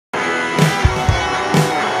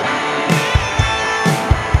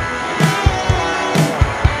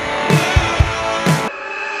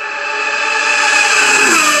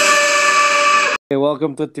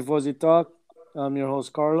welcome to Tifosi Talk. I'm your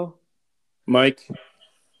host, Carlo. Mike.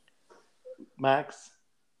 Max.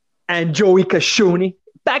 And Joey Kashuni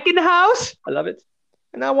back in the house. I love it.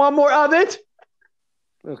 And I want more of it.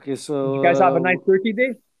 Okay, Did you guys have a nice turkey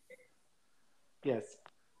day? Yes.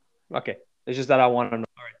 Okay. It's just that I want to know.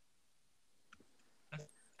 All right.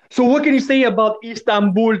 So what can you say about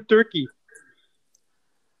Istanbul, Turkey?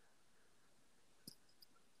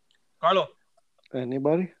 Carlo.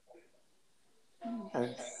 anybody?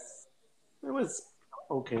 It was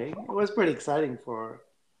okay. It was pretty exciting for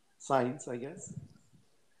science, I guess.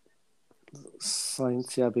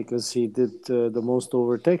 Science, yeah, because he did the most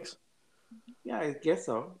overtakes. Yeah, I guess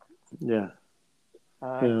so. Yeah.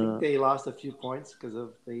 I think they lost a few points because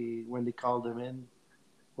of the when they called them in,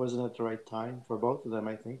 wasn't at the right time for both of them.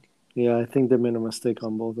 I think. Yeah, I think they made a mistake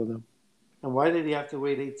on both of them. And why did he have to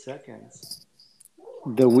wait 8 seconds?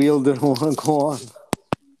 The wheel didn't want to go on.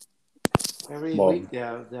 Every Well, week they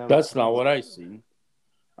have a that's not what problem. I seen.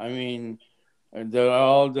 I mean,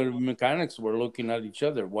 all the mechanics were looking at each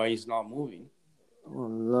other. Why he's not moving? Oh,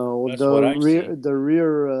 no, That's what I see. the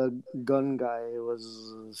rear gun guy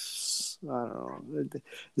was I don't know.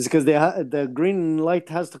 It's because the green light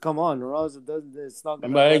has to come on, or else it's not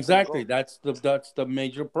gonna But let them exactly, go. that's the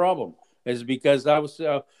major problem. Is because I was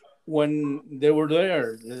when they were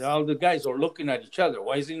there, all the guys are looking at each other.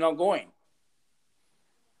 Why is he not going?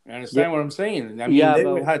 You Yeah, understand what I'm saying? I mean, yeah, they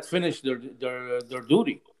but had finished their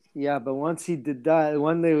duty. yeah, but once he did that,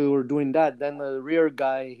 when they were doing that, then the rear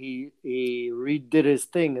guy he redid his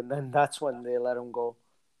thing, and then that's when they let him go,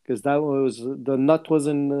 because that was the nut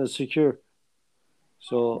wasn't secure.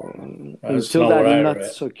 So That's until not that what I nut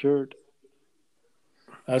read. secured,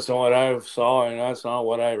 That's not what I saw, and that's not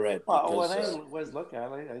what I read. Well, when Because I was looking,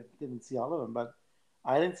 I didn't see all of them, but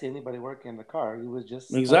I didn't see anybody working in the car. He was just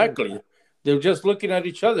standing there. exactly, they're just looking at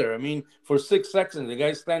each other. I mean, for 6 seconds, the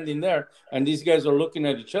guy's standing there, and these guys are looking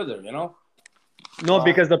at each other. No, Wow.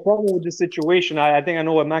 because the problem with this situation, I think I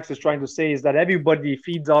know what Max is trying to say, is that everybody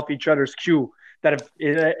feeds off each other's cue. That if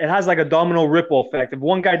it has like a domino ripple effect. If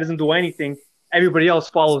one guy doesn't do anything, everybody else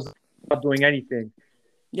follows not doing anything.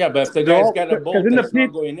 Yeah, but if the They're guy's all got a because bolt in the that's not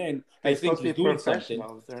pit, going in, They're they think supposed to he's be doing something.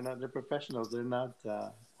 professionals. They're professionals. They're not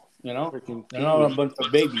You know, freaking they're not a kiddie. bunch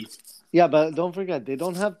of babies. yeah, but don't forget they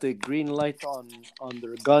don't have the green light on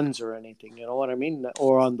their guns or anything. You know what I mean?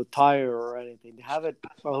 Or on the tire or anything. They have it.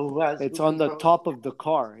 Well, It's who on the controls top it? of the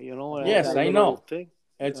car. You know Yes, that I little know. thing.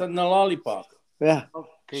 It's Yeah, in the lollipop. yeah.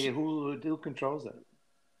 Okay, who controls it?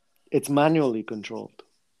 It's manually controlled.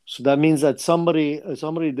 So that means that somebody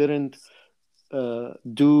didn't push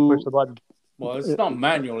do the button. Well, it's not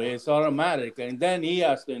manually; it's automatic, and then he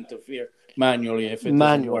has to interfere manually if it doesn't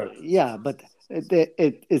manually. work. Yeah, but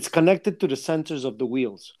it's connected to the sensors of the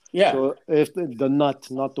wheels. Yeah, So if the nut,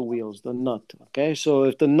 not the wheels, the nut. Okay, so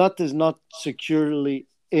if the nut is not securely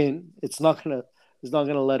in, it's not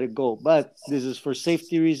gonna let it go. But this is for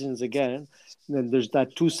safety reasons again. Then there's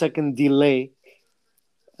that 2 second delay,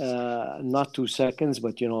 not 2 seconds,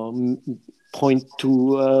 but point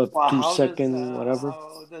two Well, two second whatever.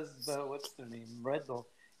 how does what's their name Red Bull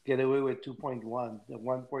get away with 2.1, the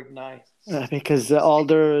 1.9? Because all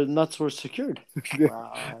their nuts were secured. you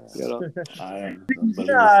Wow. know. I don't believe it.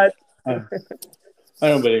 Yeah, I I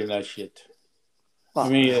don't believe that shit. I Well,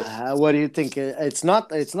 mean, what do you think? It's not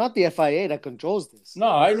the FIA that controls this. no,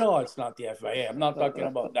 I know it's not the FIA. I'm not talking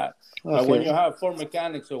Uh, about that. But when okay. you have four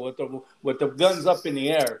mechanics or with the guns up in the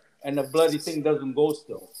air and the bloody thing doesn't go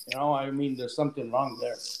still, I mean, there's something wrong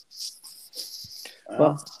there. You know?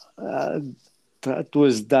 Well, that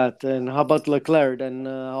was that. And how about Leclerc and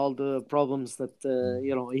all the problems that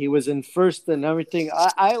he was in first and everything.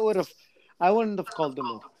 I wouldn't have called him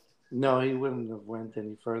in. No, he wouldn't have went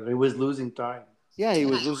any further. He was losing time. Yeah, he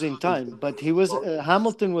was losing He's time, but he was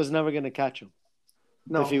Hamilton was never going to catch him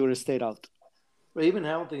if he no, would have stayed out. but even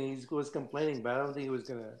Hamilton, he was complaining, but I don't think he was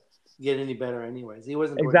gonna get any better. Anyways, he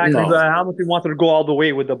wasn't going exactly. anywhere. But No. Hamilton wanted to go all the way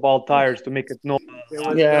with the bald tires to make it no There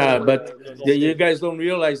was no Yeah, way but he was gonna you stay. guys don't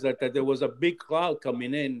realize that there was a big cloud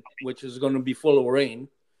coming in, which is going to be full of rain.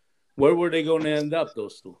 Where were they going to end up,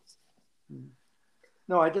 those two?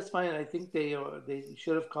 No, I just find I think they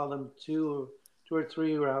should have called him two or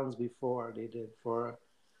three rounds before they did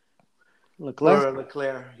Leclerc. for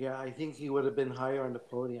Leclerc. Yeah, I think he would have been higher on the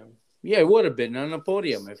podium. Yeah, it would have been on the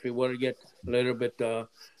podium if he would have get a little bit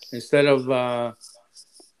instead of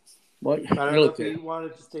what? I don't know if Look he at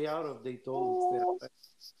wanted to stay out of. They told him to stay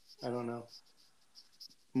out. I don't know.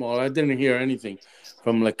 well, I didn't hear anything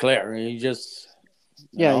from Leclerc. He just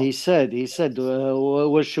Yeah, he said,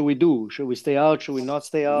 what should we do? Should we stay out? Should we not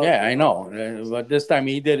stay out? Yeah, I know. But this time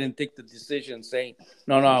he didn't take the decision saying,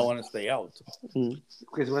 no, I want to stay out.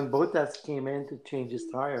 Because when Bottas came in to change his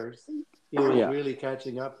tires, he was Yeah. really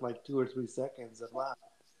catching up like 2 or 3 seconds at lap.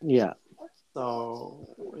 Yeah. So,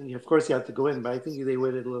 of course, he had to go in, but I think they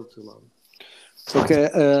waited a little too long. Okay,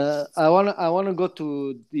 I wanna go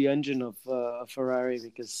to the engine of Ferrari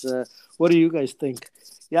because what do you guys think?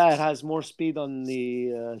 Yeah, it has more speed on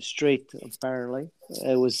the straight. Apparently,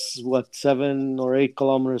 it was 7 or 8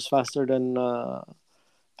 kilometers faster than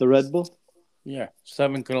the Red Bull. Yeah,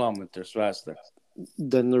 7 kilometers faster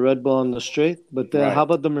than the Red Bull on the straight. But Right. How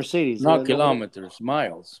about the Mercedes? Not kilometers,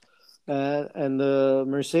 miles. And the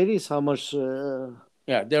Mercedes, how much?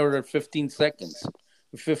 Yeah, they were at 15 seconds,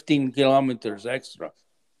 15 kilometers extra.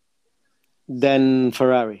 Than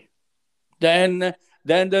Ferrari. Then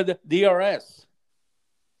the DRS.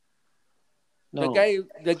 No.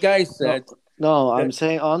 The guy said. No, I'm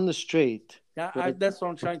saying on the straight. That's what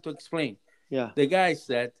I'm trying to explain. Yeah. The guy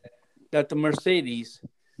said that the Mercedes,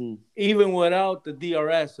 even without the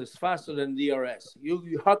DRS, is faster than DRS.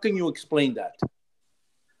 How can you explain that?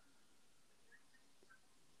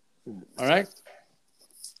 All right.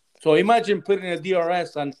 So imagine putting a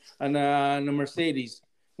DRS on a Mercedes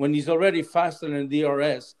when he's already faster than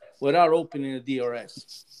DRS without opening the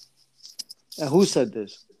DRS. Who said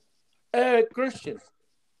this?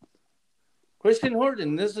 Christian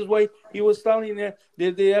Horner. This is why he was telling the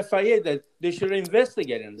FIA that they should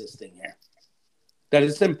investigate in this thing here. That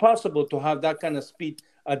it's impossible to have that kind of speed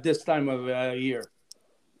at this time of year.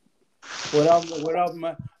 Without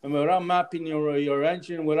mapping your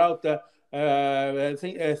engine, without I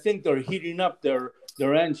think they're heating up their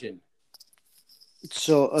engine.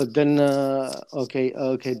 So then,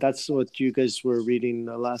 okay, that's what you guys were reading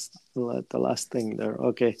the last thing there.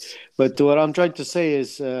 Okay, but what I'm trying to say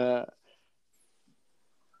is, he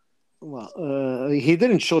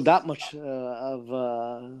didn't show that much of.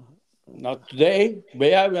 Not today, but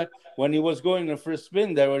yeah, when he was going the first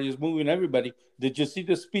spin there, when he was moving everybody, did you see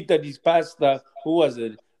the speed that he's passed? Who was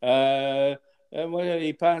it?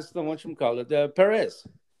 He passed Perez.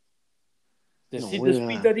 Did you see the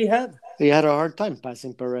speed that he had? He had a hard time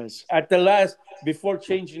passing Perez at the last before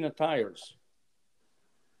changing the tires.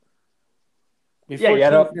 Changing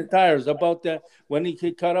the tires, about when he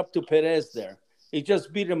caught up to Perez there. He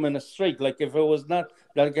just beat him in a straight, like if it was not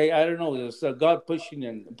that guy. I don't know. It was God pushing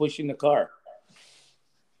the car.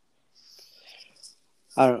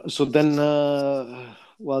 So then,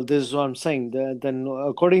 this is what I'm saying. Then,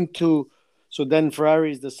 according to, then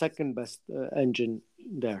Ferrari is the second best engine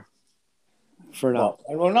there for now.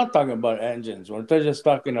 Well, we're not talking about engines. We're just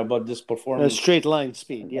talking about this performance. Straight line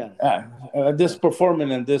speed, yeah. This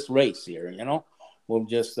performance in this race here, we're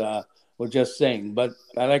just saying. But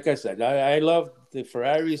like I said, I love the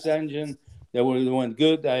Ferrari's engine. They went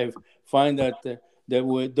good. I find that the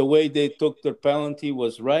way they took their penalty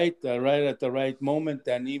was right at the right moment,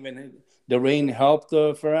 and even the rain helped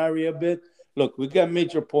Ferrari a bit. Look, we got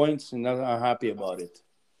major points, and I'm happy about it.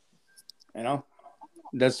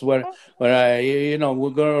 That's what we'll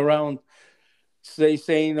go around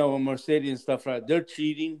saying Mercedes and stuff like that. They're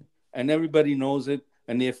cheating, and everybody knows it.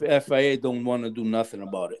 And if FIA don't want to do nothing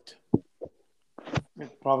about it. We're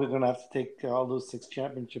probably going to have to take all those 6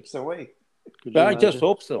 championships away. I just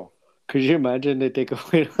hope so. Could you imagine they take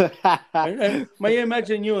away? May I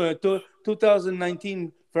imagine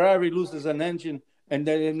 2019 Ferrari loses an engine and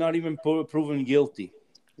they're not even proven guilty.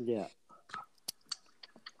 Yeah.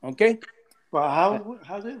 Okay. Well,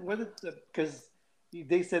 because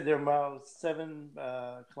they said they're about 7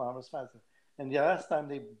 kilometers faster, and the last time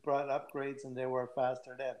they brought upgrades and they were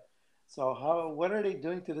faster then. So what are they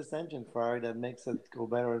doing to this engine, Ferrari, that makes it go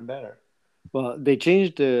better and better? Well, they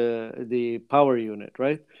changed the power unit,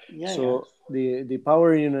 right? Yeah. So the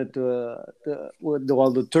power unit,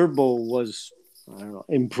 the turbo was, I don't know,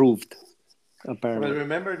 improved. Apparently. But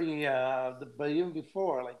remember but even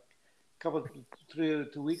before, like a couple 2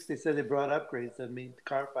 weeks, they said they brought upgrades that made the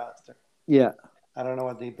car faster. Yeah. I don't know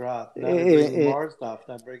what they brought. Now they're bringing more stuff.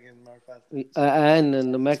 They're bringing more faster. And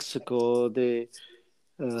in Mexico, they're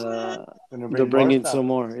bringing some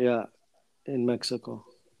more. Yeah, in Mexico.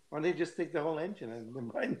 Or they just take the whole engine and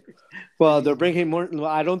Well, they're bringing more.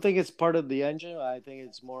 I don't think it's part of the engine. I think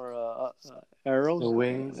it's more the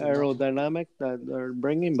wings, aerodynamic that they're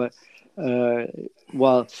bringing. But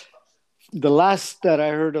the last that I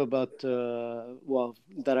heard about,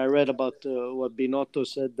 that I read about what Binotto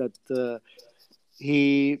said that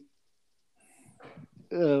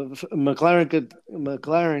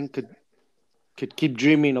McLaren could keep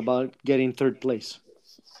dreaming about getting third place.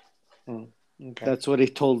 Okay. That's what he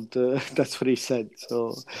told. That's what he said.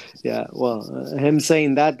 So, yeah. Well, him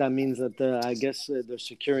saying that means that I guess they're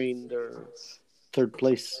securing their third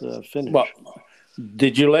place finish. Well,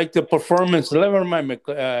 did you like the performance? Never mind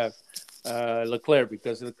Leclerc,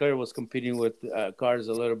 because Leclerc was competing with cars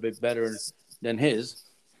a little bit better than his.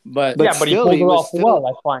 But But Yeah, but he still, pulled he it was off well, still.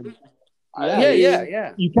 I find. Yeah,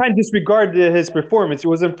 yeah. You can't disregard his performance. He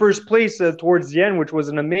was in first place towards the end, which was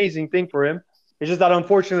an amazing thing for him. It's just that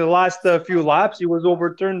unfortunately, the last few laps, he was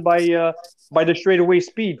overturned by the straightaway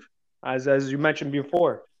speed, as you mentioned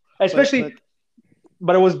before. Especially, but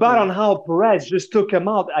but it was bad yeah. on how Perez just took him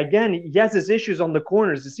out. Again, he has his issues on the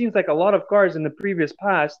corners. It seems like a lot of cars in the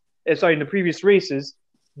in the previous races,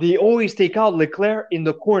 they always take out Leclerc in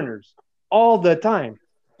the corners all the time.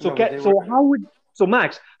 So, No, but they were.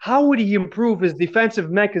 Max, how would he improve his defensive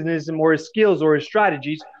mechanism or his skills or his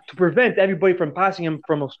strategies to prevent everybody from passing him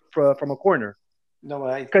from a corner? No,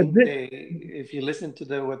 I Because think they. If you listen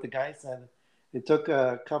to what the guy said, it took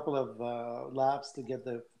a couple of laps to get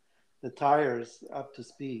the tires up to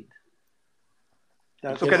speed.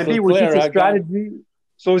 That's so can because it why. be was just Leclerc, a I got strategy?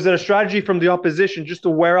 So is it a strategy from the opposition just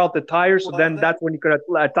to wear out the tires? So Well, then that's when you could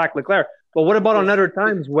attack Leclerc. But what about on this, other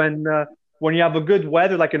times when you have a good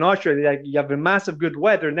weather, like in Austria, like you have a massive good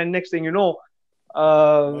weather, and then next thing you know,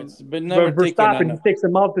 it's been never taken Verstappen on. he takes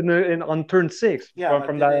him out on turn 6 yeah, but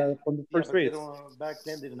they didn't. from the Yeah, first but they race. don't. Back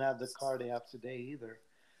then, they didn't have the car they have today either.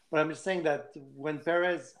 But I'm just saying that when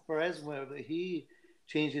Perez, when he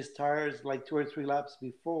changed his tires like 2 or 3 laps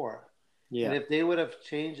before, and Yeah, if they would have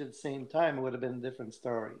changed at the same time, it would have been a different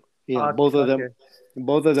story. yeah. Okay, okay.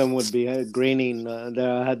 Both of them would be graining. They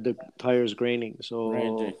had the tires graining. Right. So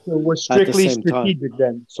So it was at the strictly same time, strategic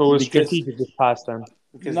then. So it was Because strategic this past time,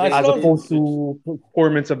 Because not as they opposed so. to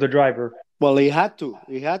performance of the driver. well, he had to.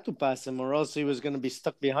 He had to pass him, or else he was going to be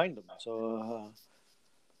stuck behind him. So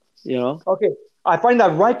you know, Okay, I find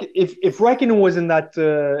that if Raikkonen was in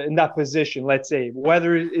that position, let's say whether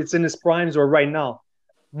it's in his primes or right now,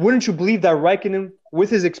 wouldn't you believe that Raikkonen, with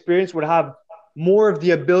his experience, would have more of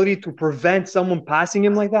the ability to prevent someone passing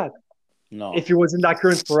him like that No, if he was in that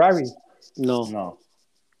current Ferrari? no. no,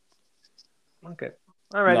 Okay,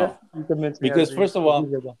 all right, no. you convinced me. Because first of all,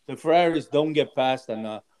 As the Ferraris don't get past on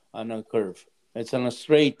a curve. It's on a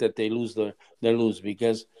straight that they lose,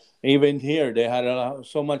 because even here they had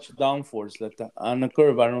so much downforce that on a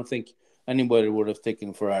curve I don't think anybody would have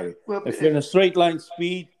taken Ferrari. well, If in a straight line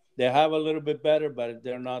speed they have a little bit better, but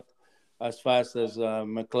they're not as fast as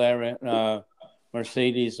McLaren,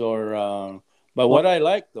 Mercedes, or. But what I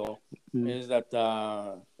like though is that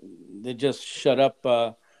they just shut up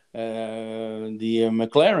the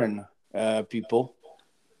McLaren people,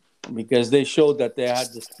 because they showed that they had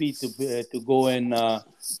the speed to go in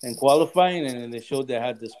qualifying, and they showed they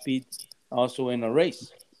had the speed also in a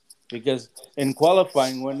race. Because in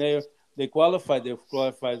qualifying, when they qualified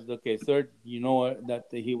okay, third. You know that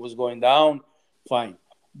he was going down, fine.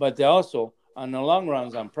 But they also on the long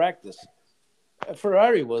runs on practice,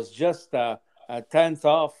 Ferrari was just a tenth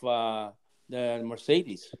off the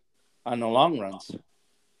Mercedes on the long runs.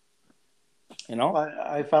 You know.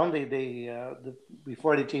 I found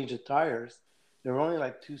before they changed the tires, they were only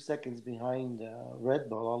like 2 seconds behind Red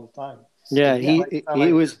Bull all the time. Yeah, Yeah, like, it's not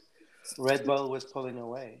like was. Red Bull was pulling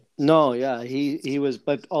away. No, yeah, he was.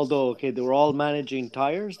 But although okay, they were all managing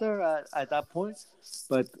tires there at that point,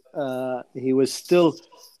 but he was still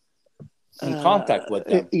In contact with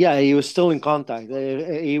them. yeah, he was still in contact.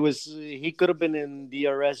 He could have been in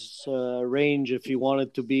DRS range if he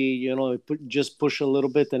wanted to be. You know, just push a little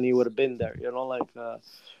bit and he would have been there. You know, like,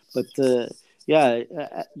 but yeah,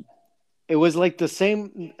 it was like the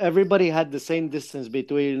same. Everybody had the same distance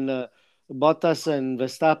between Bottas and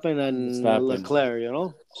Verstappen and Leclerc. You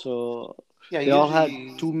know, so Yeah, they all had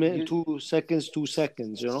usually 2 seconds, 2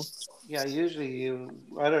 seconds. You know. yeah, usually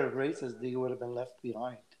other races they would have been left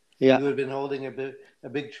behind. Yeah, You would have been holding a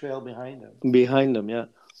big trail behind them. behind them. Yeah.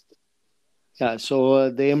 Yeah,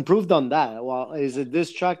 so they improved on that. Well, is it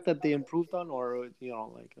this track that they improved on, or you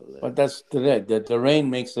know, like? But that's today. That the rain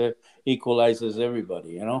makes equalizes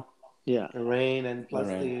everybody. You know. Yeah, The rain, and plus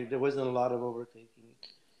rain. there wasn't a lot of overtaking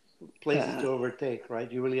places to overtake,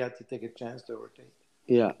 right? You really had to take a chance to overtake.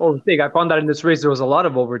 yeah, Overtake. I found that in this race there was a lot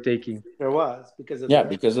of overtaking. There was because of Yeah,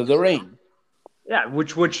 because of the rain. Yeah,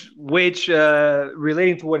 which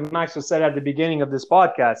relating to what Max was said at the beginning of this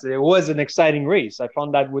podcast, it was an exciting race. I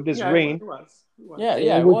found that with this yeah, rain, it was. It was.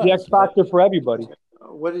 Yeah, it was the X factor for everybody.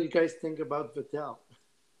 What did you guys think about Vettel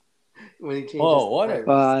when he changed? Oh, his what tires?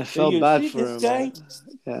 I So felt you bad see for him. this guy?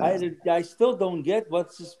 Yeah. I still don't get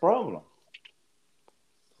what's his problem.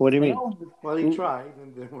 What do you You mean? know? Well, he tried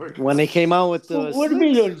and didn't work. When they came out with the What do you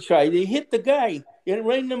mean slicks? you try? They hit the guy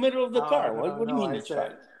right in the middle of the car. No, What do you no, mean I he tried?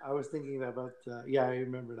 said I was thinking about. Yeah, I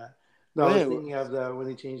remember that. No, I was Wait, thinking of the when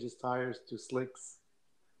he changed his tires to slicks.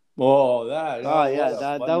 Oh, that. oh Oh, what yeah, a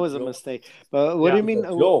that funny was a joke. mistake. But what Yeah. do you It's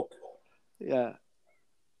mean? a joke. Yeah.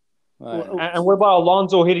 Right. And what about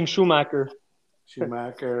Alonso hitting Schumacher?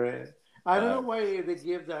 Schumacher. I don't know Right. why they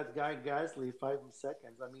give that guy Gasly 5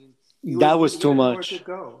 seconds. I mean, That was he too had nowhere much. to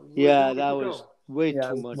go. He was Yeah, nowhere that to was go. way Yeah,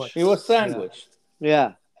 too it was much. He was Yeah. sandwiched. Yeah.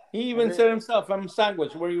 He And even then, said himself, I'm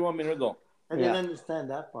sandwiched. Where do you want me to go? I Yeah. didn't understand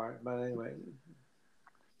that part, but anyway.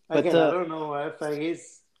 But Again, I don't know if I guess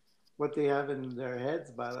what they have in their heads,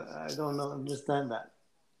 but I don't know understand that.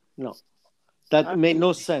 no, that I made mean,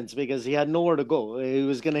 no sense because he had nowhere to go. He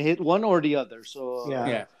was gonna hit one or the other. So yeah.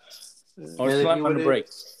 Yeah. Or And if slam you on would the have,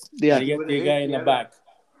 brakes. yeah, And you get the guy in the back.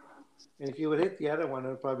 and if you would hit the other one, it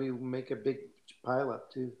would probably make a big pile up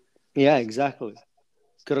too. yeah, exactly.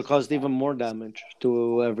 Could have caused even more damage to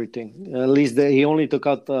everything. At least he only took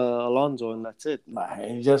out Alonso, and that's it. Nah,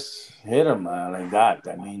 he just hit him like that.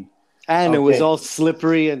 I mean, And it was okay. all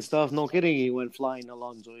slippery and stuff. No kidding, he went flying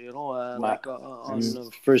Alonso. Like on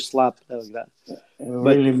the first lap like that. It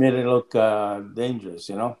really made it look dangerous,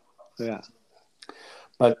 Yeah.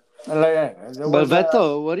 But there But was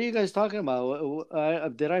Vettel, what are you guys talking about?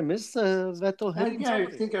 Did I miss Vettel hitting Yeah, I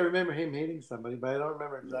somebody? think I remember him hitting somebody, but I don't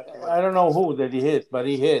remember exactly what. I don't know who that he hit, but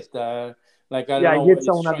he hit. I don't Yeah, know he hit what he's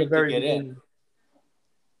someone at the trying to very get in. beginning.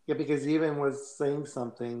 Yeah, because he even was saying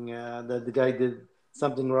something that the guy did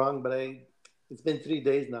something wrong, but it's been 3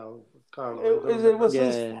 days now, Carlo. It was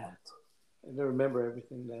his Yeah. fault. I don't remember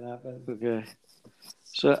everything that happened. Okay.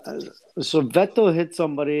 So Vettel hit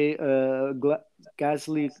somebody.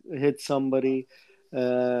 Gasly hit somebody.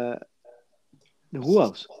 Who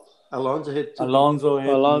else? Alonso hit two. Alonso hit.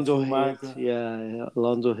 Alonso hit. Schumacher. Yeah,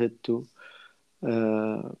 Alonso hit too.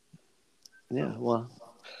 Yeah, well,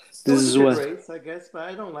 It this was is a good what. race, I guess, but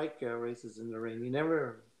I don't like races in the rain. You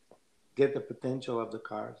never get the potential of the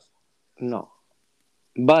cars. No,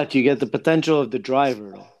 but you get the potential of the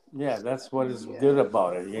driver. Though. Yeah, that's what is good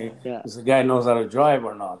about it. Yeah. Is the guy knows how to drive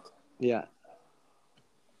or not? Yeah.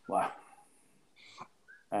 Wow.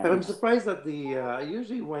 But I'm surprised that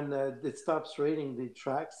usually when it stops raining, the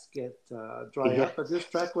tracks get dry Yeah. up. But this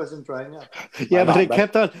track wasn't drying up. Yeah,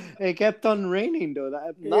 but not? it kept on raining though.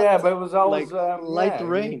 Yeah, but it was always like light yeah,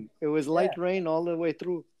 rain. It was light rain all the way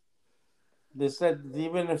through. They said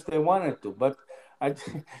even if they wanted to, but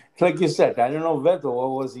like you said, I don't know Vettel.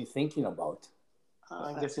 What was he thinking about?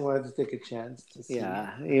 I guess he wanted to take a chance to see.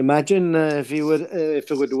 Yeah, imagine if it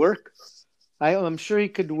would work. I'm sure he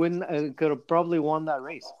could win. Could have probably won that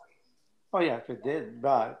race. Oh yeah, if it did,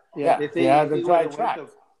 but Yeah, if he had if the dry would've track.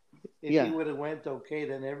 if he would have went okay,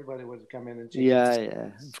 then everybody would have come in and changed.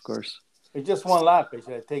 Yeah, of course. It's just one lap.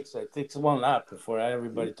 It takes one lap before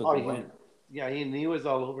everybody took Oh, the win. Yeah, he was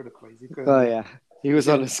all over the place. He couldn't. Oh yeah, he was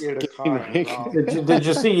on a steer the skating car rink. at all. Did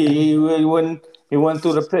you see he went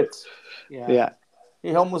to the pits? Yeah. Yeah,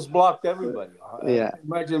 He almost blocked everybody. Yeah.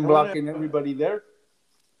 Imagine blocking everybody there.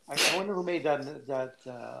 I wonder who made that.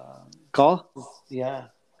 call. Yeah.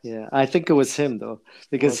 Yeah, I think it was him though,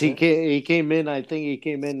 because Was it? he came in. I think he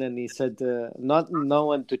came in and he said not no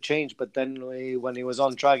one to change. But then when he was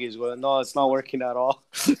on track, he's going, "No, it's not working at all."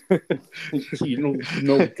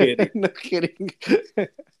 No kidding. No kidding.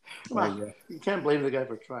 Well, you can't blame the guy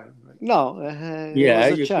for trying, right? No, Yeah,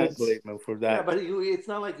 it was a you can't chance blame him for Yeah, that. but it's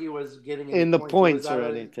not like he was getting in the He was points out or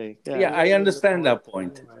of- anything. Yeah, I understand that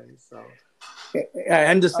point. Anyway, so. I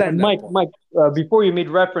understand that Mike, point. before you made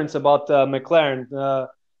reference about McLaren,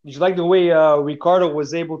 did you like the way Ricardo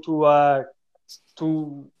was able to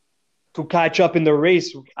catch up in the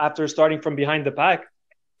race after starting from behind the pack?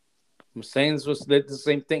 Sainz did the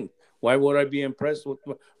same thing. Why would I be impressed with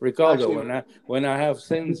Ricardo Actually, when I have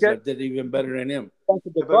Sainz that did even better than him? The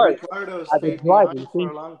But car. Ricardo As a stayed driver, behind you for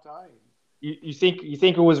think- a long time. You think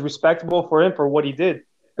it was respectable for him for what he did?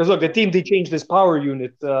 Because look, the team they changed his power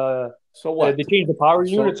unit. So what? They changed the power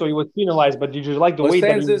unit, so he was penalized. But did you like the But way that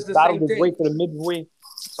Sainz he is the battled same his way thing. to the midway?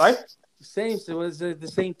 Sorry. Sainz, it was the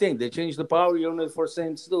same thing. They changed the power unit for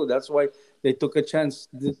Sainz too. That's why they took a chance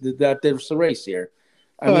that there's a race here.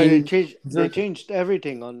 I Oh, mean, they changed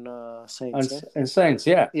everything on Saints. and Sainz,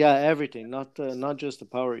 yeah. Yeah, everything, not just the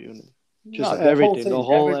power unit, just No, the whole everything, thing, the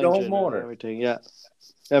whole the whole engine, motor. and everything. Yeah,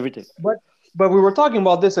 everything. But we were talking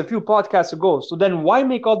about this a few podcasts ago. So then why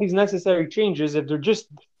make all these necessary changes if they're just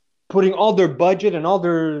putting all their budget and all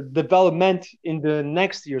their development in the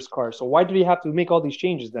next year's car? So why do we have to make all these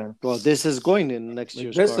changes then? Well, this is going in next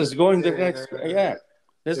year's This car. is going the next. Yeah,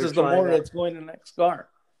 this They're is the trying motor that. that's going the next car.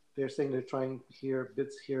 they're saying they're trying here,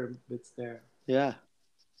 bits there. Yeah,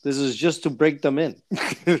 this is just to break them in.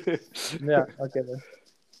 Yeah. Okay.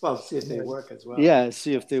 Well, see if they work as well. Yeah,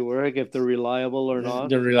 see if they work, if they're reliable or not.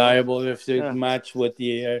 They're reliable if they Yeah, match with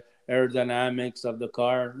the aerodynamics of the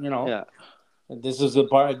car. yeah, This is a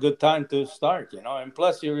good time to start. And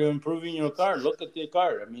plus you're improving your car. Look at the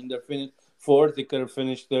car. I mean, they're finished fourth. They could have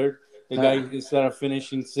finished third. The guy instead of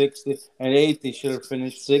finishing sixth and eighth, he should have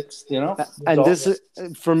finished sixth. and So, this is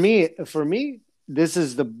for me, this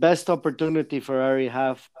is the best opportunity Ferrari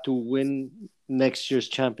have to win next year's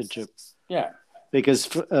championship yeah, because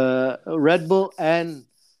Red Bull and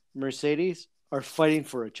Mercedes are fighting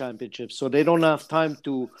for a championship, so they don't have time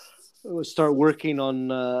to start working on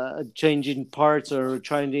changing parts or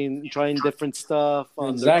trying different stuff on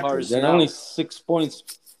their exactly. cars They're now. only 6 points.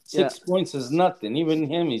 Yeah, 6 points is nothing. Even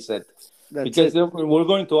him, he said, that's because it. we're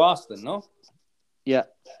going to Austin, no, Yeah,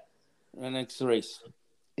 the next race,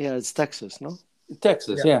 yeah, it's Texas, no?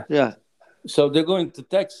 Texas, Yeah. yeah. Yeah, So they're going to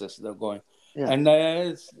Texas. They're going, yeah, and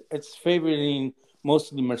it's favoring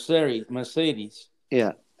mostly Mercedes,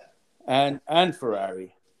 yeah, and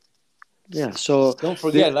Ferrari. yeah. So Don't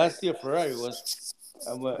forget, last year Ferrari was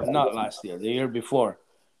not last year, the year before,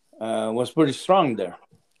 was pretty strong there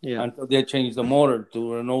yeah, until they changed the motor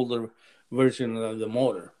to an older version of the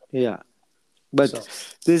motor. yeah. But So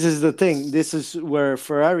this is the thing. This is where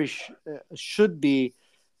Ferrari should be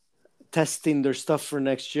testing their stuff for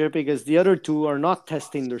next year because the other two are not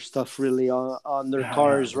testing their stuff really on their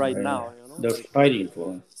cars right now. they're Like, fighting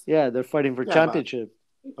for it. yeah, they're fighting for Yeah, championship.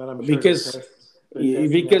 but I'm sure because they're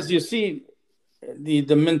testing because out. you see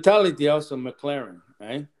the mentality also McLaren,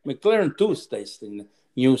 right? McLaren too is testing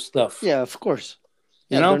new stuff. Yeah, of course.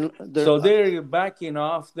 You Yeah, know, they're so they're backing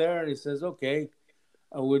off there. He says, "Okay,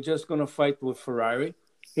 we're just going to fight with Ferrari.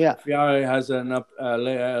 yeah, Ferrari has a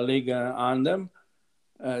league on them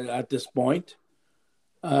at this point.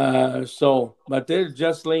 But they're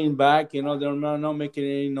just laying back. They're not making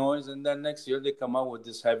any noise. And then next year they come out with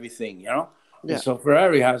this heavy thing. yeah, And so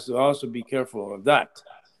Ferrari has to also be careful of that.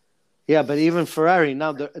 yeah. But even Ferrari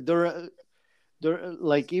now, they're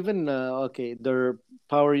like even okay, their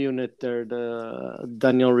power unit there, the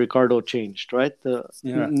Daniel Ricciardo changed, right? The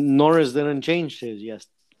Yeah. Norris didn't change his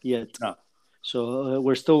yet. No. So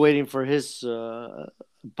we're still waiting for his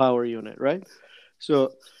power unit, right?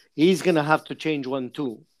 So he's gonna have to change one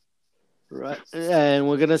too, right? And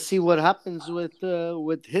we're gonna see what happens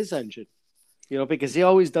with his engine, because he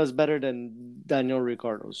always does better than Daniel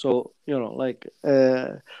Ricciardo. So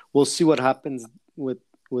we'll see what happens with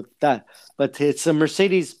that. But it's a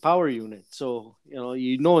Mercedes power unit, so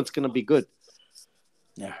it's gonna be good.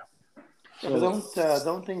 Yeah. But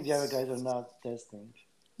don't think the other guys are not testing.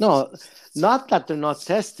 No, not that they're not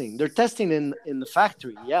testing. They're testing in the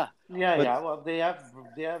factory, yeah. Yeah, But- yeah. Well, they have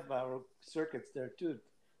circuits there too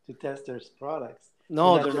to test their products.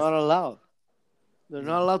 No, They're they're not not allowed. They're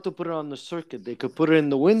not allowed to put it on the circuit. They could put it in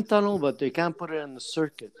the wind tunnel, but they can't put it in the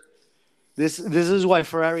circuit. This is why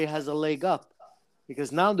Ferrari has a leg up,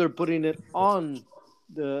 because now they're putting it on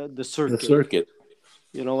the The circuit. circuit.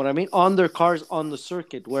 You know what I mean? On their cars on the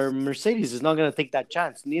circuit, where Mercedes is not going to take that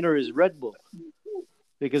chance. Neither is Red Bull,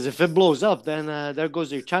 because if it blows up, then there goes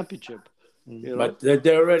your championship. But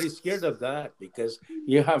they're already scared of that because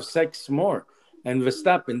you have six more. And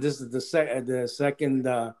Verstappen, this is the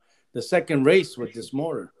second race with this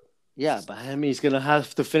motor. Yeah, but I mean, he's going to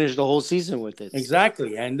have to finish the whole season with it.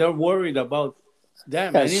 Exactly, and they're worried about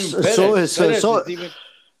them. Yeah, And even so Perez, is-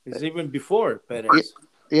 is even before Perez.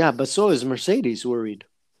 Yeah, but so is Mercedes worried.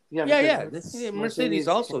 Yeah. because Mercedes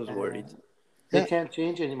also is worried. They Yeah. can't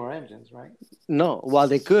change any more engines, right? No, well,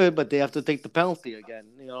 they could, but they have to take the penalty again.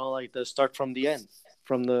 Like to start from the end,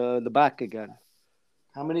 from the back again.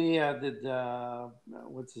 How many did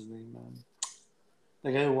what's his name?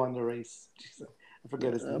 The guy who won the race. Jeez, I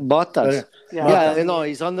forget his name. Bottas. Yeah, Yeah, Bottas. no,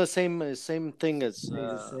 he's on the same thing as. He's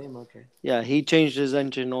the same. Okay. Yeah, he changed his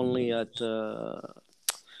engine only at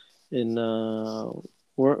in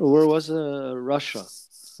where was Russia.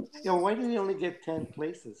 Yeah, why did he only get 10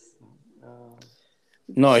 places?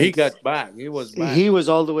 No, he got back. He was back. He was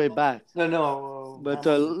all the way back. No. But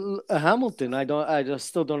Hamilton, I just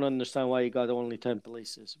still don't understand why he got only 10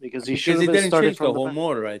 places because he should because he have didn't started change the from the whole back.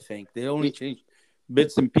 motor. I think they only changed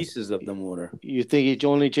bits and pieces of the motor. You think he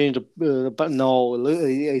only changed no?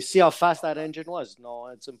 You see how fast that engine was? No,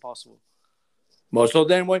 it's impossible. Well, so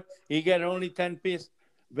then what? He got only 10 pieces.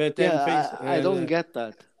 I don't get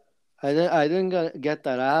that. I didn't get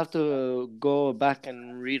that. I have to go back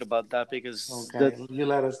and read about that because Okay, you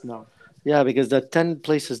let us know. because the 10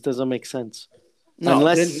 places doesn't make sense. No,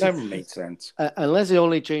 unless it never made sense. unless he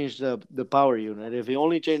only changed the power unit. If he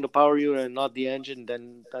only changed the power unit and not the engine,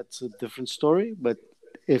 then that's a different story. But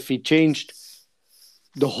if he changed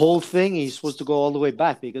the whole thing, he's supposed to go all the way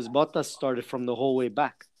back because Bottas started from the whole way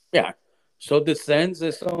back. Yeah. So did Sainz,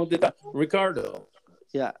 and so did Ricardo.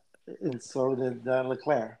 Yeah. And so did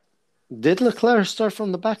Leclerc. Did Leclerc start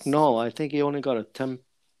from the back? No, I think he only got a 10.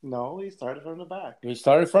 No, he started from the back. We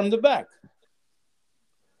started from the back.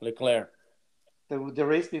 Leclerc. The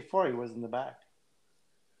race before he was in the back.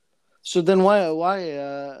 So then why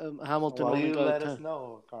Hamilton Well, only you got let a 10? us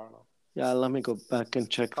know, Carlo. Yeah, let me go back and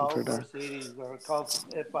check Call for that. Mercedes or call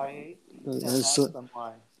FIA and So- ask them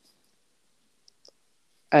why.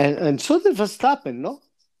 And so did Verstappen, no?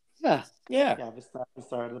 Yeah. Yeah. Yeah, Verstappen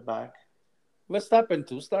started at the back. Verstappen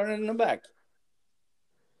too started in the back.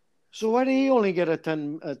 So why did he only get a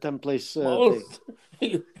 10 place Well,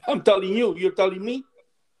 thing? I'm telling you. You're telling me?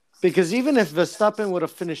 Because even if Verstappen would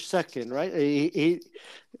have finished second, right? He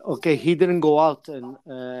didn't go out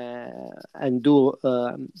and do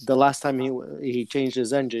the last time he changed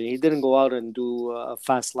his engine. He didn't go out and do a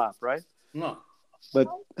fast lap, right? No. But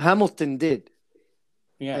Hamilton did,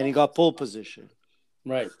 Yeah. and he got pole position,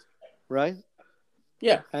 Right. right?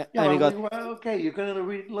 Yeah. And Yeah, he got okay, you're going to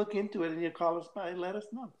look into it and you call us by and let us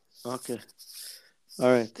know. okay.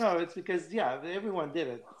 All right. No, it's because, everyone did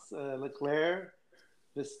it. Leclerc,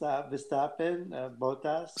 Verstappen,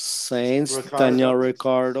 Bottas, Sainz, Ricardo. Daniel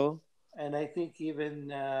Ricciardo. and I think even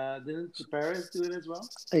didn't Perez do it as well?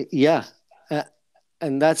 Yeah.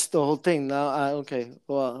 And that's the whole thing. Now, I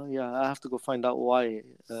have to go find out why.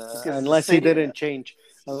 Unless he didn't change.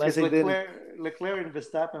 Unless he didn't. Leclerc and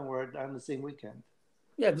Verstappen were on the same weekend.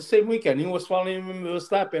 Yeah, the same weekend. He was following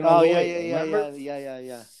Verstappen. Oh, all the yeah, way, yeah.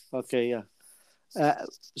 remember? Okay, yeah.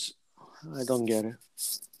 I don't get it.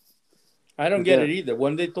 I don't get it either.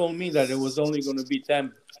 When they told me that it was only going to be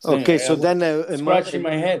 10. Okay, so then scratching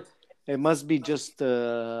my head. It must be just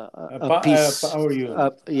A piece. power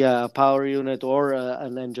unit. A power unit or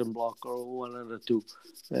an engine block or one of the two.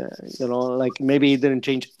 Like maybe he didn't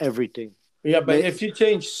change everything. Yeah, but if you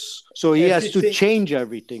change... So he if has you to change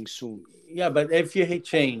everything soon. Yeah, but if you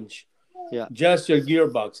change just your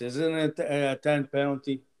gearbox, isn't it a 10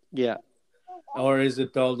 penalty? Yeah. Or is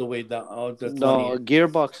it all the way down? All the 20? No,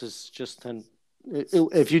 gearbox is just 10.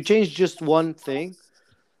 If you change just one thing,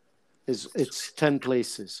 it's 10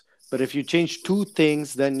 places. But if you change two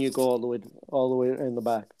things, then you go all the way in the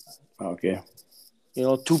back. Okay.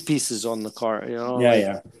 Two pieces on the car.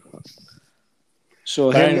 Yeah.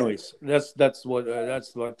 So, but anyways, that's what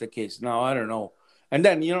the case. Now I don't know. And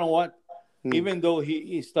then you know what? Even though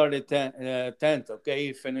he started 10th, okay,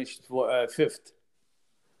 he finished 5th.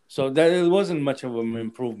 So that it wasn't much of an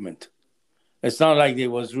improvement. It's not like it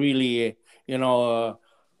was really,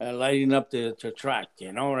 lighting up the track.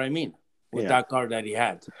 You know what I mean? With that car that he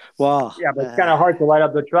had. Wow. Yeah, but it's kind of hard to light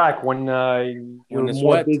up the track when you're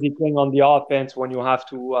more busy playing on the offense when you have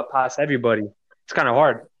to pass everybody. It's kind of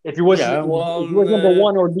hard. If he was, if he was number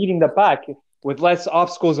one or leading the pack with less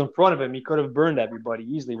obstacles in front of him, he could have burned everybody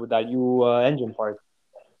easily with that engine part.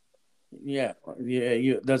 Yeah,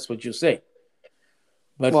 that's what you say.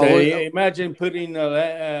 But imagine putting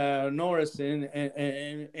Norris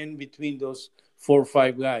in between those 4 or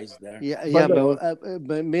 5 guys there.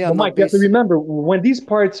 But Mike, you have to remember, when these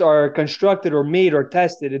parts are constructed or made or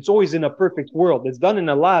tested, it's always in a perfect world. It's done in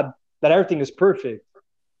a lab that everything is perfect.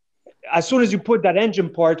 As soon as you put that engine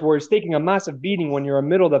part where it's taking a massive beating when you're in the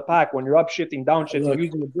middle of the pack, when you're upshifting, downshifting,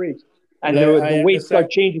 using the brakes, and the weight start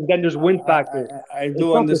changing, then there's wind factor. I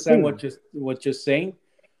do understand what you're saying,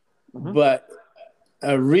 but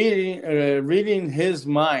reading his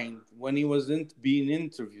mind when he was being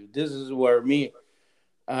interviewed, this is where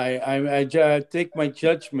I take my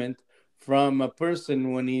judgment from a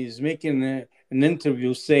person when he's making an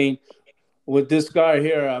interview saying, with this car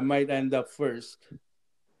here, I might end up first.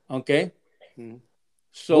 Okay?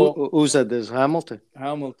 So who said this? Hamilton?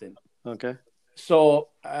 Hamilton. Okay. So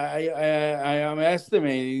I am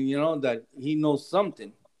estimating, that he knows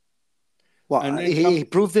something. Well, he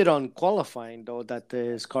proved it on qualifying, though, that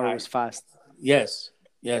his car was fast. Yes,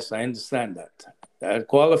 I understand that.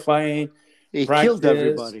 Qualifying, he killed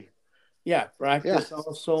everybody. Yeah, practice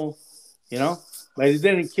also, but he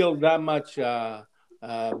didn't kill that much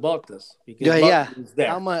Bottas because Bottas was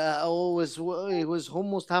there. It was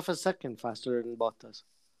almost half a second faster than Bottas.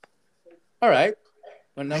 All right.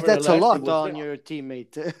 That's a lot on your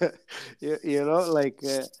teammate.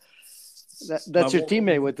 That's your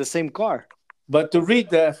teammate with the same car. But to read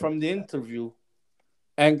that from the interview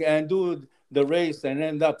and do the race and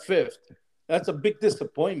end up 5th, that's a big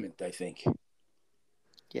disappointment, I think.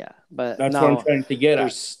 Yeah, but That's what I'm now trying to get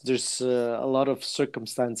at. there's a lot of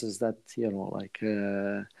circumstances that like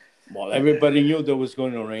Well, everybody knew there was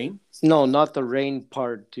going to rain. no, not the rain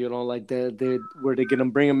part. Like the were they gonna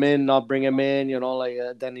bring him in, not bring him in? Like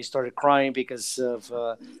then he started crying because of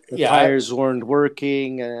the Yeah. tires weren't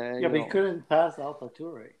working. Yeah, but he couldn't pass Alpha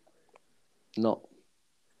Tour. No,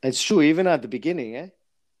 it's true. Even at the beginning,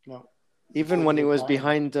 No. even when he was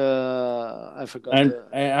behind, I forgot. And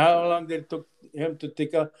how long did it took him to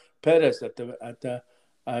take out Perez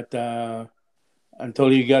until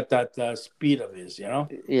he got that speed of his, Yeah,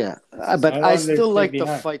 but How I long did it still stay like the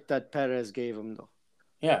behind? fight that Perez gave him, though.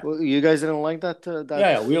 Yeah. Well, you guys didn't like that?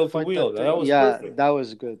 Yeah, wheel to fight wheel. That was yeah, perfect. that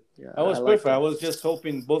was good. Yeah, That was I liked perfect. it. I was just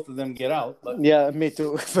hoping both of them get out, but Yeah, me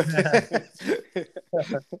too.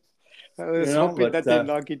 I was hoping but that they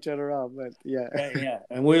knock each other out, but yeah. yeah,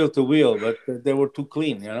 and wheel to wheel, but they were too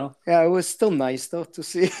clean, Yeah, it was still nice though to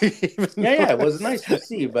see. Yeah, it was nice to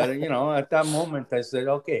see, but at that moment I said,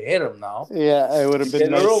 okay, hit him now. Yeah, it would have been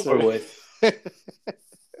Get nice. it over with.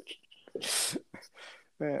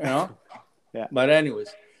 Yeah. But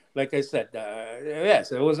anyways, like I said,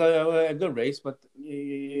 yes, it was a good race, but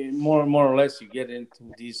more or less you get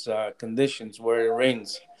into these conditions where it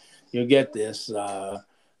rains, you get this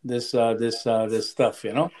stuff,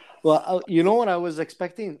 Well, you know what I was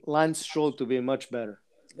expecting? Lance Stroll to be much better.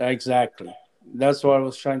 Exactly. That's what I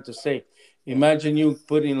was trying to say. Imagine you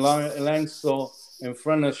putting Lance Stroll in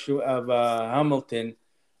front of Hamilton,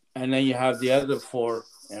 and then you have the other four,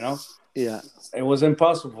 Yeah. It was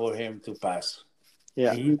impossible for him to pass.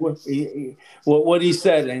 Yeah. What he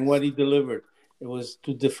said and what he delivered, it was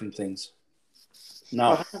two different things.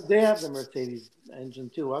 Now they have the Mercedes engine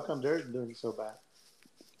too. How come they're doing so bad?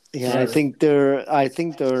 Yeah, I think their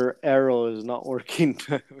arrow is not working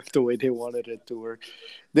the way they wanted it to work.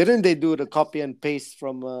 Didn't they do the copy and paste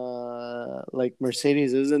from like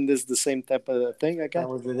Mercedes? Isn't this the same type of thing? I guess that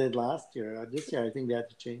was what they did last year. This year, I think they had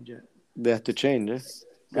to change it. They had to change it.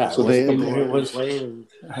 Yeah, so it was like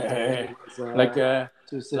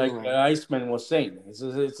Iceman was saying.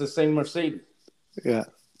 It's the same Mercedes. Yeah,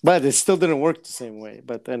 but it still didn't work the same way.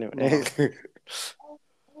 But anyway. No.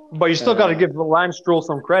 But you still got to give Lance Stroll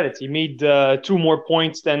some credit. He made 2 more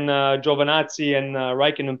points than Giovinazzi and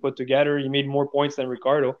Raikkonen put together. He made more points than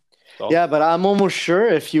Ricciardo. So. Yeah, but I'm almost sure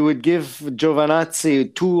if you would give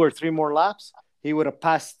Giovinazzi 2 or 3 more laps, he would have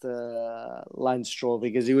passed Lance Stroll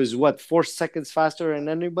because he was 4 seconds faster than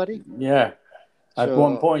anybody. Yeah, at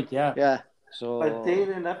one point, yeah. Yeah. So, but they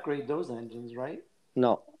didn't upgrade those engines, right?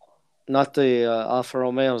 No, not the Alfa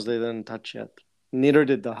Romeos. They didn't touch yet. Neither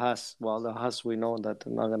did the Haas. Well, the Haas, we know that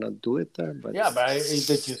they're not going to do it there. But yeah, but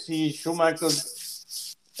did you see Schumacher?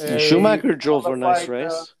 Schumacher drove a nice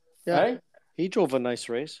race. Yeah, right? He drove a nice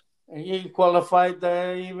race. He qualified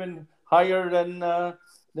even higher than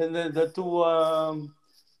the two.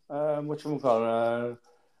 What you call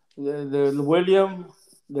the William,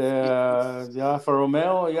 the Alfa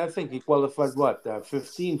Romeo. Yeah, I think he qualified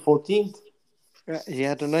 15th, 14th. He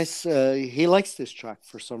had a nice. He likes this track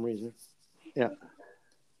for some reason. Yeah.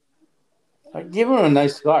 Give him a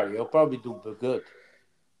nice car. He'll probably do good.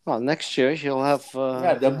 Well, next year he'll have.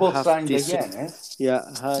 They're both signed decent, again.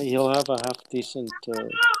 Yeah, he'll have a half decent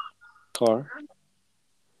car.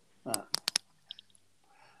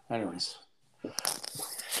 Anyways.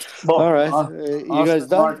 All right. You guys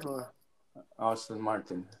done? Austin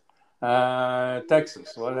Martin.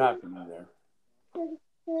 Texas. What happened there?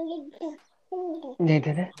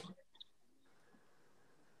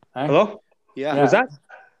 Hello? Yeah. Was that?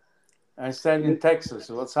 I said in Texas.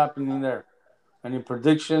 What's happening there? Any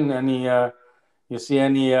prediction? Any? You see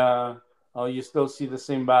any? You still see the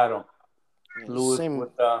same battle? Lewis with.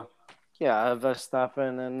 Yeah,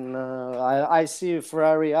 Verstappen, and I see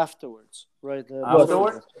Ferrari afterwards, right?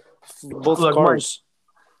 Afterwards? Both cars.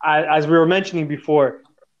 As we were mentioning before,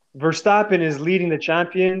 Verstappen is leading the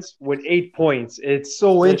champions with 8 points. It's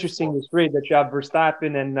so interesting this race that you have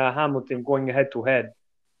Verstappen and Hamilton going head to head.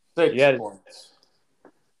 6 points.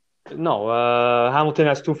 No, Hamilton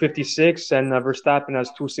has 256 and Verstappen has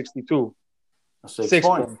 262. 6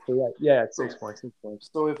 points. Yeah, 6 points. 6 points.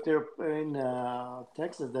 So if they're in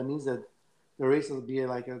Texas, that means that the race will be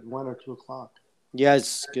like at 1 or 2 o'clock. Yeah,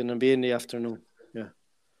 it's gonna be in the afternoon. Yeah.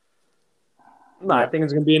 No, I think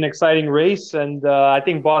it's gonna be an exciting race, and I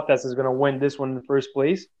think Bottas is gonna win this one in the first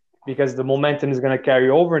place because the momentum is gonna carry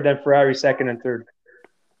over, and then Ferrari second and third.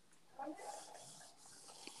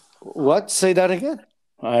 What? Say that again.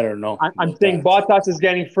 I don't know. I'm saying Bottas is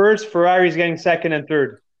getting first, Ferrari is getting second and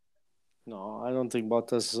third. No, I don't think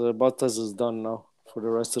Bottas is done now for the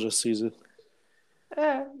rest of the season.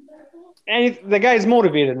 And the guy's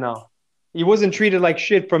motivated now. he wasn't treated like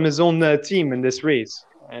shit from his own team in this race,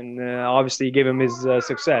 and obviously he gave him his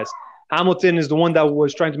success. Hamilton is the one that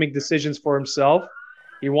was trying to make decisions for himself.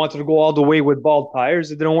 He wanted to go all the way with bald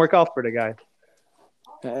tires. It didn't work out for the guy.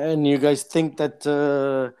 And you guys think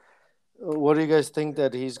that? What do you guys think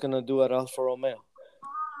that he's gonna do at Alfa Romeo?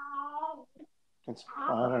 I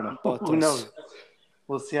don't know. Bottas. Who knows?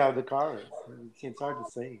 We'll see how the car is. It's hard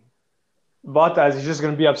to say. Bottas is just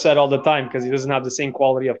going to be upset all the time because he doesn't have the same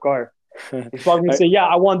quality of car. He's probably going to say, yeah,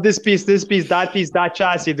 I want this piece, that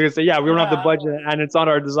chassis. They're going to say, yeah, we don't have the budget and it's on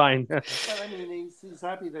our design. But I mean, he's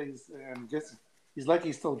happy that I'm guessing he's lucky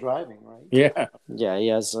he's still driving, right? Yeah. Yeah, he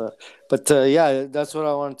has. But yeah, that's what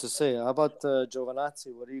I wanted to say. How about Giovinazzi?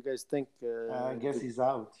 What do you guys think? I guess he's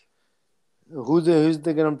out. Who's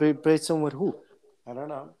they gonna replace him with? Who? I don't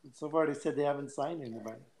know. So far, they said they haven't signed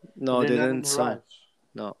anybody. No, They're they not in didn't a sign. rush.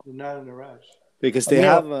 No, They're not in a rush. because they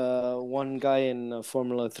Yeah. have one guy in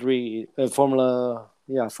Formula 2 or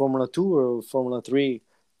Formula 3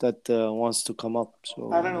 that wants to come up.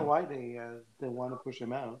 So I don't know why they want to push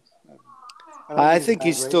him out. I don't think a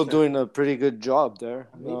he's bad still racer. doing a pretty good job there.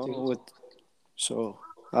 Me too. So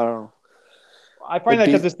I don't know. I find But that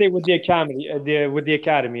do- has to stay with the academy.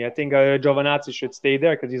 I think Giovinazzi should stay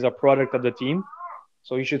there because he's a product of the team.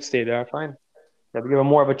 So he should stay there. Fine. You have to give him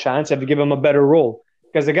more of a chance. You have to give him a better role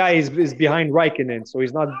because the guy is behind Raikkonen, so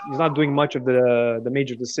he's not doing much of the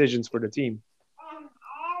major decisions for the team.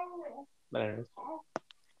 But anyways.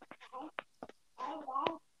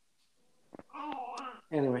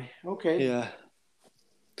 Anyway, okay. Yeah.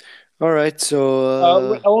 All right.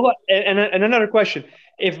 So Hold on. And another question: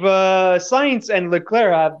 if Sainz and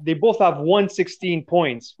Leclerc they both have 116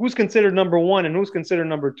 points, who's considered number one and who's considered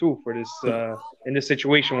number two for this in this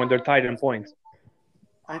situation when they're tied in points?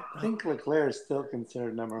 I think Leclerc is still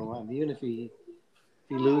considered number one, even if he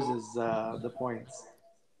loses the points.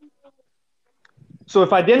 So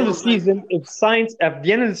if at the end of the season, if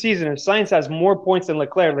Sainz has more points than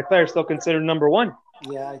Leclerc, Leclerc is still considered number one.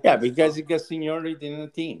 Yeah. I think Yeah, because he got seniority in the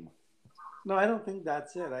team. No, I don't think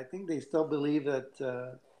that's it. I think they still believe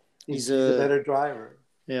that he's He's a a- better driver.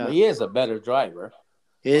 yeah, He is a better driver.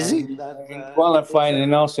 is he? And that, In qualifying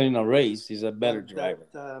and also in a race, he's a better driver.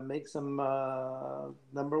 That makes him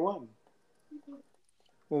number one.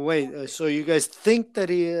 Well, wait. So you guys think that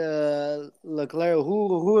Leclerc?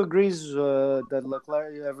 Who agrees that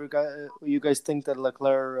Leclerc? You guys think that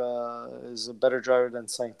Leclerc is a better driver than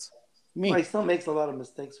Sainz? Me. Well, he still makes a lot of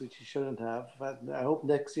mistakes, which he shouldn't have. But I hope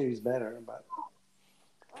next year he's better. But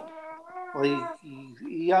well,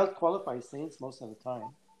 he out qualifies Saints most of the time.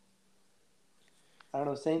 I don't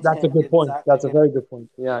know. Saints. That's a can't good get point. his act That's a together. very good point.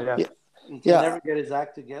 Yeah. He can Yeah. never get his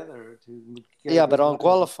act together to. Get Yeah, a but good on run.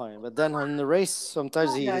 qualifying. But then on the race,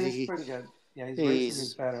 sometimes Yeah, he's pretty good. Yeah, his racing he's-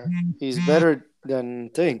 is better. he's better than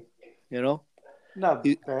Thing. You know. Not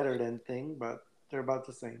he- better than Thing, but they're about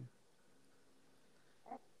the same.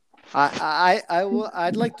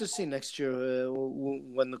 I'd like to see next year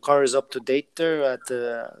when the car is up to date there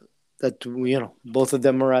that both of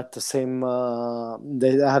them are at the same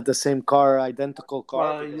they have the same car, identical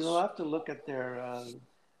car. Well, you'll have to look at their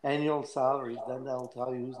annual salaries. Then they'll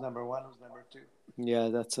tell you who's number one, who's number two. Yeah,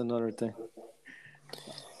 that's another thing.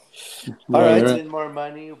 Yeah, All right. Who you're brings in more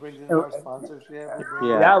money? Who brings in more sponsorship? Who brings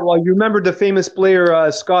Yeah. Yeah, well, you remember the famous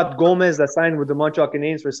player Scott Gomez that signed with the Montreal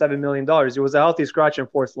Canadiens for $7 million. He was a healthy scratch and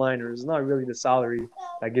fourth liner. It's not really the salary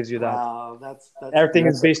that gives you that. Wow, that's Everything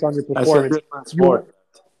is based on your That's a performance. different sport.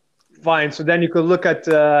 Fine. So then you could look at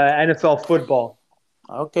NFL football.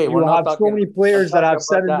 Okay, You we're not have so talking. many players that have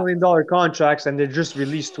talking about $7 million contracts and they're just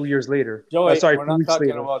released 2 years later. Joey, Sorry, we're 2 not weeks talking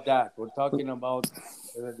later. about that. We're talking about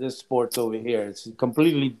this sport over here. It's a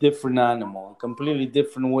completely different animal, a completely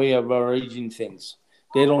different way of arranging things.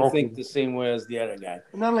 They don't Okay. think the same way as the other guy.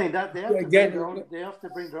 not only that. They have, to Again- bring their own, they have to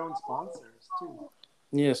bring their own sponsors too.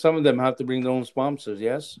 Yeah, some of them have to bring their own sponsors,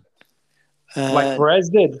 yes? Like Perez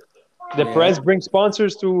did. Did Yeah. Perez bring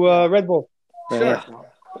sponsors to Red Bull? Yeah,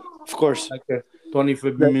 of course. Like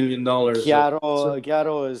 $25 million.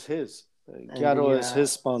 Chiaro is his. Chiaro is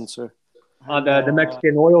his sponsor. The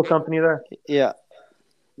Mexican oil company there? Yeah,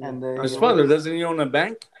 And His father, doesn't he own a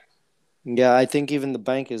bank? yeah. I think even the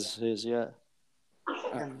bank is his. Yeah,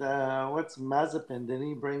 And what's Mazepin? Did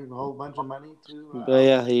he bring a whole bunch of money to? but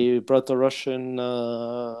yeah. He brought the Russian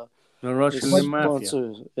The Russian mafia.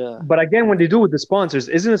 sponsors. Yeah. But again, when they do with the sponsors,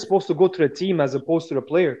 isn't it supposed to go to the team as opposed to the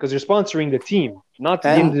player? Because you're sponsoring the team, not the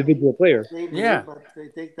And- individual player. They do, Yeah. but they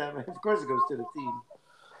take that. Of course, it goes to the team.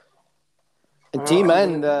 The team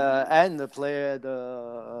and the player,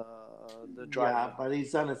 the driver. Yeah, but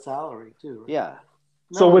he's on a salary too. Right? Yeah.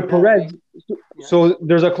 So No, with that- Perez, Yeah. so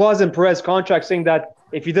there's a clause in Perez contract saying that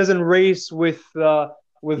if he doesn't race with No.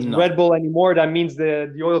 Red Bull anymore, that means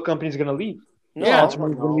the oil company is going to leave. Yeah.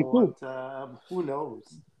 ultimately it's going to be cool. Who knows?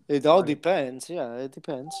 It all depends. Yeah, it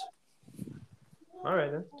depends. All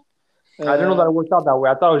right, then. I didn't know that it worked out that way.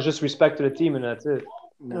 I thought it was just respect to the team and that's it.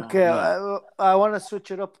 No. Okay, No. I want to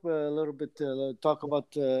switch it up a little bit. Talk about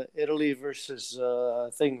Italy versus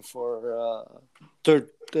thing for third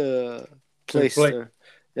place. place. There.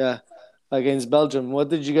 Yeah, against Belgium. What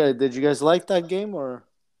did you guys? Did you guys like that game or?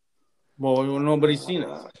 Well, nobody's seen it.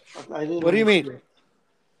 I didn't What do you see mean? it.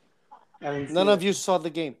 I didn't None see of it. you saw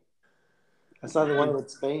the game. I saw the one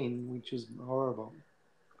with Spain, which is horrible.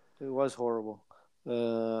 It was horrible.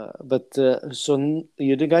 But so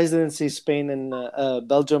you guys didn't see Spain and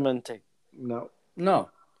Belgium and thing. No.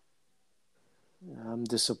 No. I'm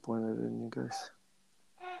disappointed in you guys.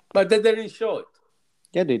 But they didn't show it.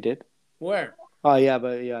 Yeah, they did. Where? Oh yeah,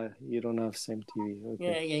 but yeah, you don't have same TV.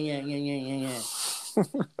 Okay. Yeah.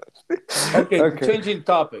 Okay, changing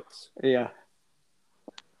topics. Yeah.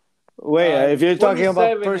 Wait, if you're talking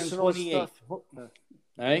about 27 and personal 28. stuff.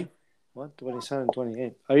 Eh? What? 27,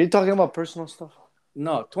 28. Are you talking about personal stuff?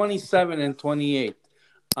 No, 27 and 28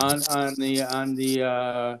 on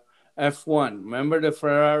the F1. Remember the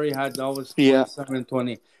Ferrari had always 27 and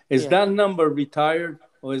 20. Is that number retired,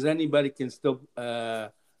 or is anybody can still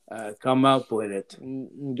come up with it?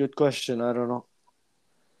 Good question. I don't know.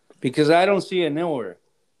 Because I don't see it nowhere.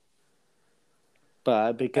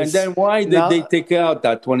 But because And then why did they take out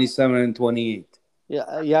that 27 and 28?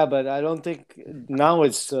 Yeah, but I don't think now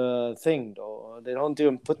it's a thing though. They don't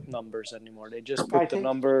even put numbers anymore. They just put the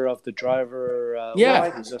number of the driver.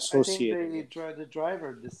 Is associated. I think the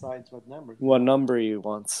driver decides what number. What number he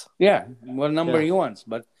wants. Yeah, what number he wants.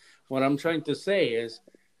 But what I'm trying to say is,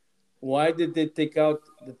 why did they take out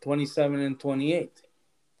the 27 and 28?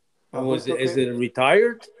 Is it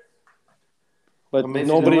retired? But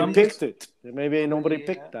nobody picked it. Maybe nobody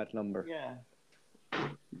picked that number. Yeah.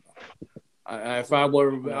 If I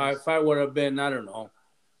would have been, I don't know,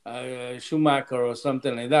 Schumacher or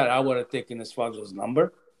something like that, I would have taken his father's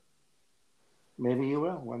number. Maybe you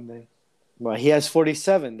will one day. Well, he has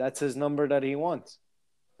 47. That's his number that he wants.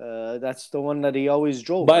 That's the one that he always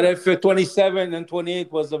drove. But if 27 and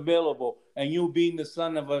 28 was available, and you being the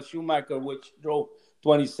son of a Schumacher, which drove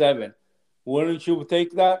 27, wouldn't you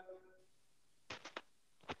take that?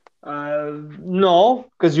 No,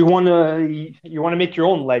 because you want to make your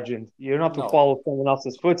own legend. You don't have to follow someone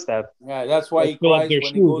else's footsteps. Yeah, that's why he cries when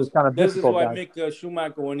he goes. Kind of this is why Mick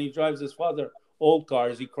Schumacher, when he drives his father old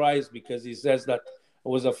cars, he cries because he says that it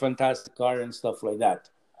was a fantastic car and stuff like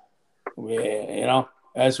that. Yeah,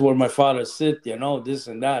 that's where my father sit. This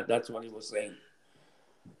and that. That's what he was saying.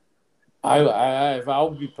 I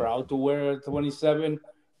would be proud to wear 27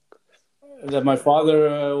 that my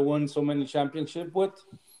father won so many championships with.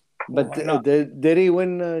 But did he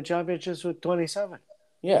win championships with 27?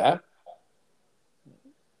 Yeah.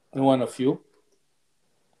 He won a few.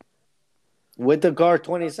 With the car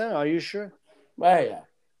 27, are you sure? Yeah.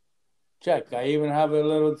 Check. I even have a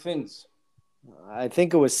little things. I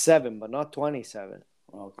think it was 7, but not 27.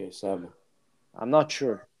 Okay, 7. I'm not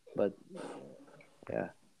sure, but yeah.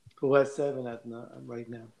 Who has 7 right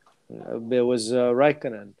now? It was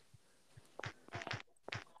Raikkonen.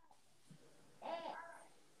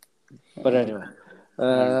 But anyway,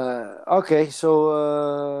 okay.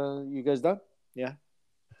 So you guys done? Yeah,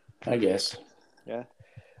 I guess. Yeah.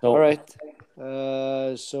 So, all right.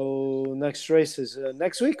 So next race is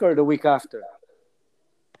next week or the week after?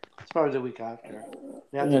 It's probably the week after.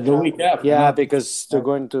 The week after. Yeah, because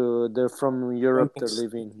they're from Europe. They're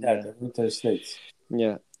leaving. Yeah, they're to the States.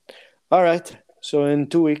 Yeah. All right. So in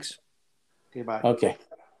 2 weeks. Okay. Bye. Okay.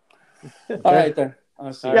 All right then.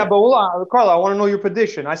 Yeah, but hold on, Carlo, I want to know your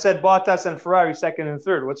prediction. I said Bottas and Ferrari second and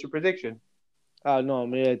third. What's your prediction?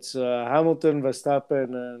 No, it's Hamilton,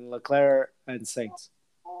 Verstappen, and Leclerc, and Sainz.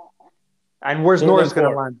 And where's Norris going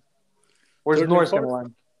to land? Where's Norris going to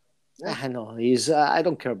land? No, he's. I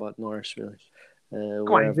don't care about Norris really.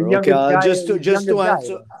 Come on, the youngest guy,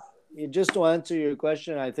 just to answer your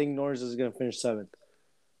question, I think Norris is going to finish 7th.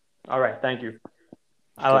 All right, thank you.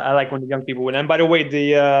 I like when the young people win. And by the way,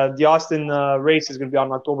 the Austin race is going to be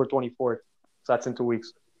on October 24th. So that's in 2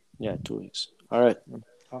 weeks. Yeah, 2 weeks. All right.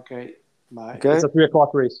 Okay. Bye. Okay. It's a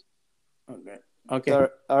 3:00 race. Okay.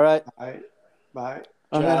 All right. Bye.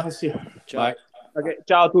 Ciao. See you. Bye. Okay.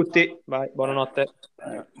 Ciao a tutti. Bye. Buonanotte.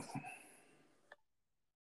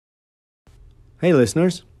 Hey,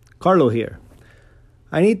 listeners. Carlo here.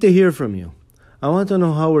 I need to hear from you. I want to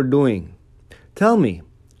know how we're doing. Tell me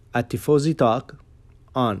at Tifosi Talk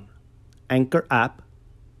on Anchor app,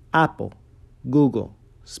 Apple, Google,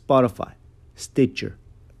 Spotify, Stitcher,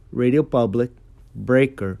 Radio Public,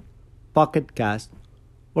 Breaker, Pocket Cast,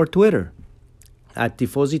 or Twitter at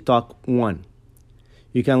Tifosi Talk 1.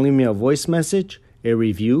 You can leave me a voice message, a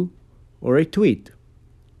review, or a tweet.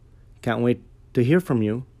 Can't wait to hear from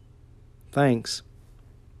you. Thanks.